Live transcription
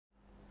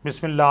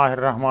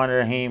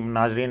बिस्मिल्लाहिर्रहमानिर्रहीम।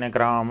 नाजरीन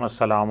इकराम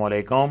अस्सलाम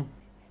वालेकुम।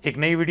 एक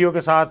नई वीडियो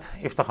के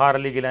साथ इफ्तिखार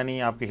अली गिलानी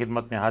आपकी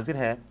खिदमत में हाजिर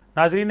है।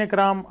 नाजरीन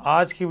इकराम,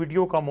 आज की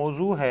वीडियो का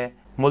मौजू है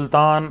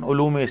मुल्तान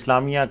उलूम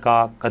इस्लामिया का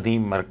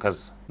कदीम मरकज़।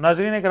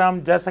 नाजरीन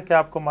इकराम, जैसा कि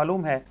आपको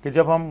मालूम है कि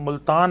जब हम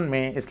मुल्तान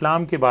में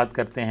इस्लाम की बात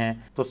करते हैं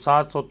तो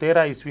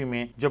 713 ईस्वी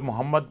में जब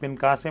मोहम्मद बिन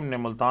कासिम ने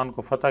मुल्तान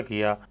को फ़तह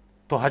किया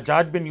तो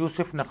हज्जाज बिन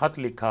यूसुफ ने ख़त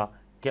लिखा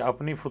कि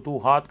अपनी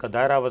फतूहात का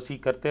दायरा वसी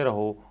करते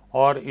रहो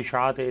और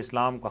इशाअत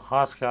इस्लाम का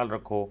ख़ास ख्याल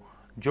रखो।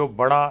 जो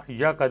बड़ा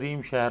या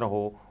कदीम शहर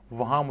हो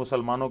वहाँ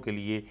मुसलमानों के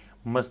लिए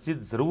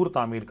मस्जिद ज़रूर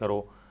तामीर करो।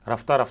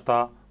 रफ्ता रफ्ता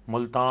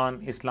मुल्तान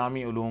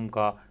इस्लामी उलूम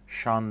का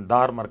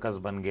शानदार मरकज़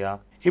बन गया।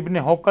 इब्न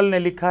होकल ने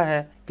लिखा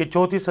है कि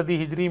 4वीं सदी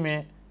हिजरी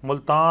में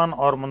मुल्तान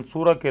और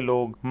मंसूरा के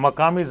लोग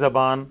मकामी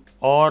ज़बान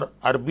और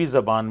अरबी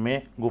ज़बान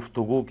में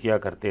गुफ्तगू किया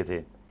करते थे।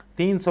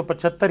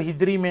 375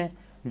 हिजरी में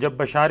जब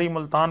बशारी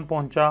मुल्तान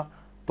पहुँचा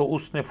तो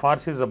उसने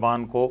फ़ारसी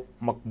ज़बान को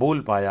मकबूल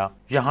पाया।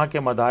 यहाँ के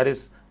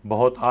मदारिस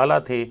बहुत आला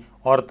थे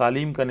और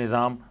तालीम का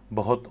निज़ाम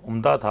बहुत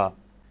उम्दा था।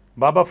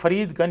 बाबा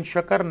फ़रीद गंज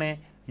शकर ने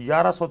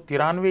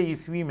 1193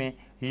 ईस्वी में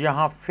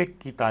यहाँ फ़िक़्ह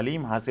की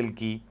तालीम हासिल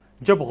की।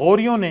 जब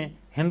गौरियों ने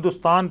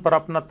हिंदुस्तान पर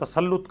अपना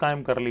तसल्लुत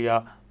कायम कर लिया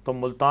तो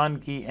मुल्तान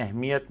की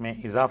अहमियत में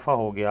इजाफ़ा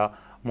हो गया।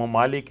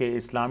 ममालिक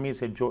इस्लामी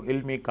से जो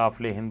इल्मी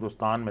काफ़िले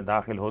हिंदुस्तान में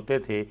दाखिल होते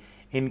थे,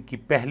 इनकी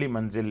पहली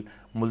मंजिल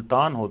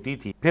मुल्तान होती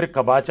थी। फिर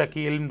कबाचा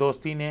की इल्म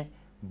दोस्ती ने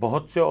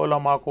बहुत से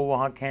उलमा को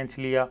वहाँ खींच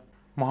लिया।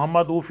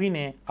 मोहम्मद ऊफ़ी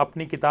ने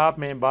अपनी किताब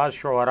में बाज़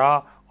शुअरा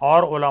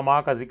और उलमा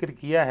का ज़िक्र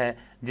किया है,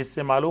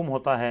 जिससे मालूम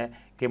होता है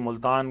कि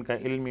मुल्तान का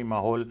इल्मी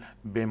माहौल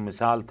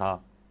बेमिसाल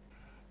था।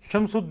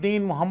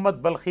 शमसुद्दीन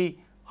मोहम्मद बल्खी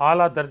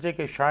आला दर्जे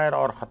के शायर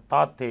और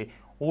ख़त्तात थे।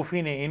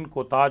 ऊफ़ी ने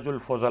इनको ताजुल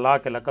फ़ज़ला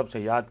के लक़ब से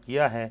याद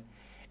किया है।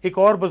 एक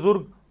और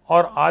बुज़ुर्ग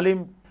और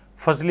आलिम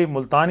फ़ज़ली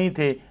मुल्तानी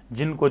थे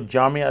जिनको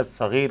जामिया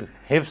अस्सग़ीर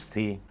हिफ्ज़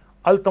थी।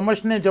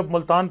 अल्तमश ने जब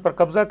मुल्तान पर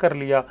कब्ज़ा कर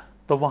लिया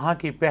तो वहाँ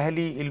की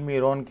पहली इल्मी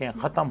रौनकें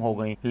ख़त्म हो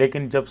गईं।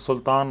 लेकिन जब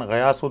सुल्तान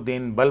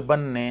ग़यासुद्दीन बलबन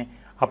ने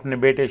अपने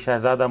बेटे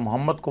शहज़ादा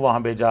मोहम्मद को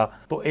वहाँ भेजा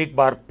तो एक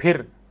बार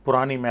फिर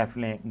पुरानी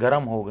महफ़िलें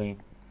गर्म हो गईं।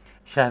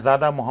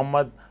 शहज़ादा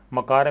मोहम्मद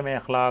मकारिम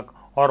अखलाक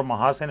और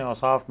महासिन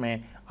औसाफ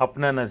में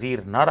अपना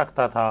नज़ीर न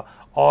रखता था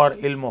और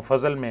इल्म व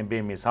फ़ज़ल में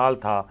बेमिसाल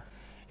था।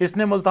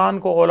 इसने मुल्तान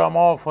को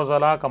उलमा व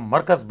फ़ज़ला का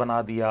मरकज़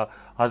बना दिया।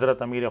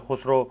 हज़रत अमीर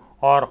खुसरो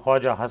और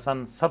ख्वाजा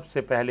हसन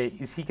सबसे पहले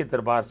इसी के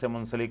दरबार से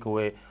मुंसलिक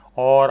हुए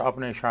और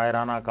अपने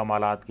शायराना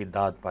कमालात की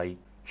दाद पाई।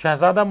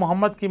 शहज़ादा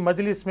मोहम्मद की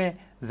मजलिस में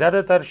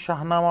ज़्यादातर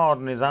शाहनामा और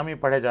निज़ामी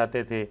पढ़े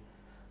जाते थे।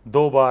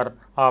 2 बार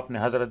आपने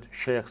हज़रत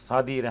शेख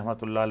सादी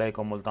रहमतुल्लाह अलैह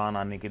को मुल्तान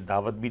आने की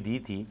दावत भी दी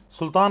थी।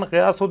 सुल्तान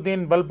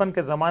ग़यासुद्दीन बलबन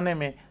के ज़माने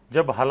में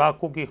जब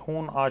हलाकों की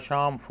खून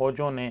आशाम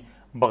फ़ौजों ने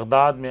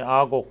बगदाद में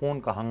आग व खून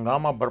का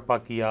हंगामा बर्पा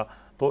किया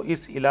तो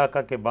इस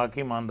इलाका के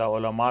बाकी मानदा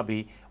उलमा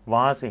भी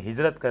वहाँ से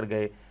हिजरत कर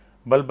गए।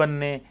 बलबन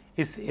ने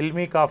इस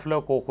इल्मी काफ़िले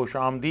को खुश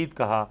आमदीद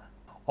कहा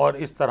और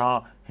इस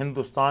तरह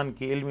हिंदुस्तान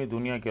की इल्मी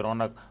दुनिया की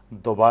रौनक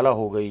दोबाला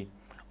हो गई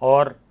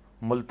और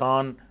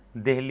मुल्तान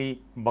दिल्ली,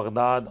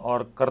 बगदाद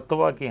और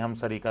करतवा की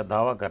हमसरी का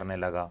दावा करने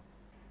लगा।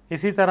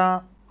 इसी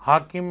तरह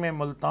हाकिम में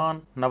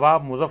मुल्तान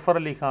नवाब मुज़फ़्फ़र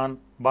अली ख़ान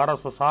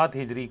 1207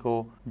 हिजरी को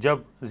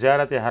जब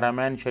ज़ियारत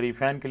हरमैन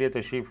शरीफ़ैन के लिए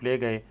तशरीफ़ ले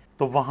गए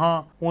तो वहाँ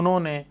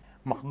उन्होंने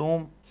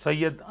मखदूम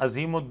सैयद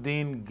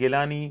अज़ीमुद्दीन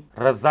गिलानी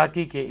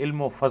रज़्ज़ाकी के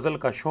इल्म व फ़ज़ल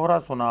का शोहरा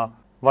सुना।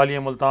 वाली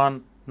मुल्तान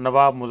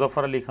नवाब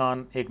मुज़फ़्फ़र अली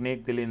ख़ान एक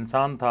नेक दिल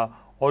इंसान था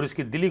और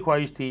इसकी दिली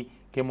ख्वाहिश थी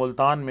कि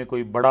मुल्तान में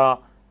कोई बड़ा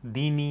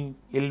दीनी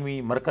इल्मी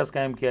मरकज़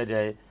कायम किया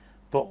जाए।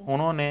 तो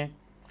उन्होंने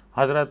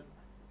हज़रत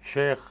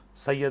शेख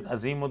सैयद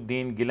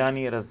अज़ीमुद्दीन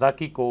गिलानी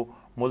रज़्ज़ाकी को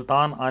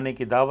मुल्तान आने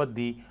की दावत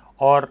दी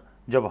और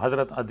जब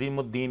हज़रत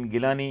अज़ीमुद्दीन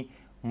गिलानी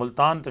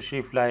मुल्तान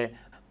तशरीफ़ लाए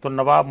तो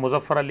नवाब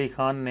मुज़फ़्फ़र अली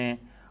ख़ान ने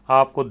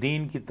आपको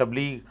दीन की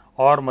तबलीग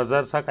और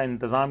मदरसा का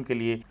इंतज़ाम के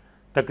लिए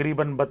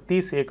तकरीबन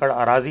 32 एकड़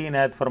अराज़ी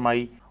इनायत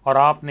फरमाई और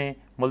आपने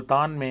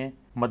मुल्तान में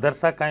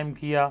मदरसा कायम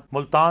किया।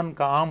 मुल्तान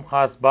का आम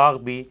खास बाग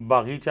भी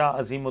बागीचा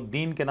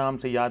अज़ीमुद्दीन के नाम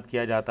से याद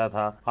किया जाता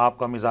था।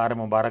 आपका मज़ार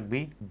मुबारक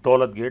भी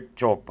दौलत गेट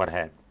चौक पर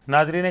है।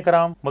 नाज़रीन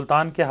कराम,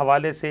 मुल्तान के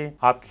हवाले से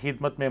आपकी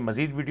खिदमत में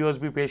मज़ीद वीडियोज़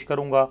भी पेश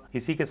करूँगा।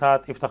 इसी के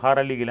साथ इफ्तिखार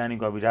अली गिलानी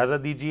को अब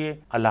इजाज़त दीजिए।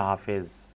 अल्लाह हाफ़िज़।